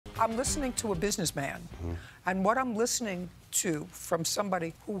I'm listening to a businessman, and what I'm listening to from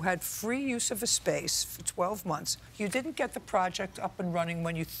somebody who had free use of a space for 12 months, you didn't get the project up and running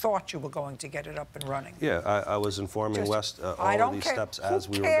when you thought you were going to get it up and running. Yeah, I was informing West all of these steps as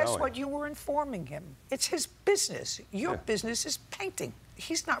we were going. Who cares what you were informing him? It's his business. Your business is painting.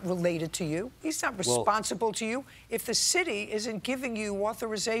 He's not related to you. He's not responsible to you. If the city isn't giving you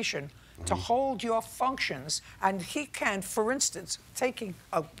authorization to hold your functions, and he can, for instance, taking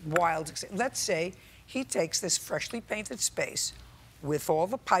a wild example, let's say he takes this freshly painted space with all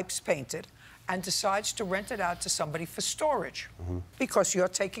the pipes painted and decides to rent it out to somebody for storage because you're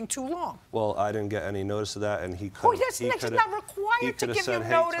taking too long. Well, I didn't get any notice of that, and he could. Oh, yes, he's not required to give you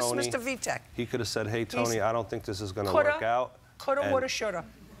notice, Tony, Mr. Vitek. He could have said, "Hey, Tony, I don't think this is going to work out." Coulda, woulda, shoulda.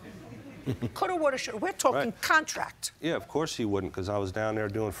 Coulda, woulda, shoulda. We're talking contract. Yeah, of course he wouldn't, because I was down there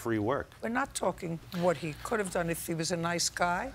doing free work. We're not talking what he could have done if he was a nice guy.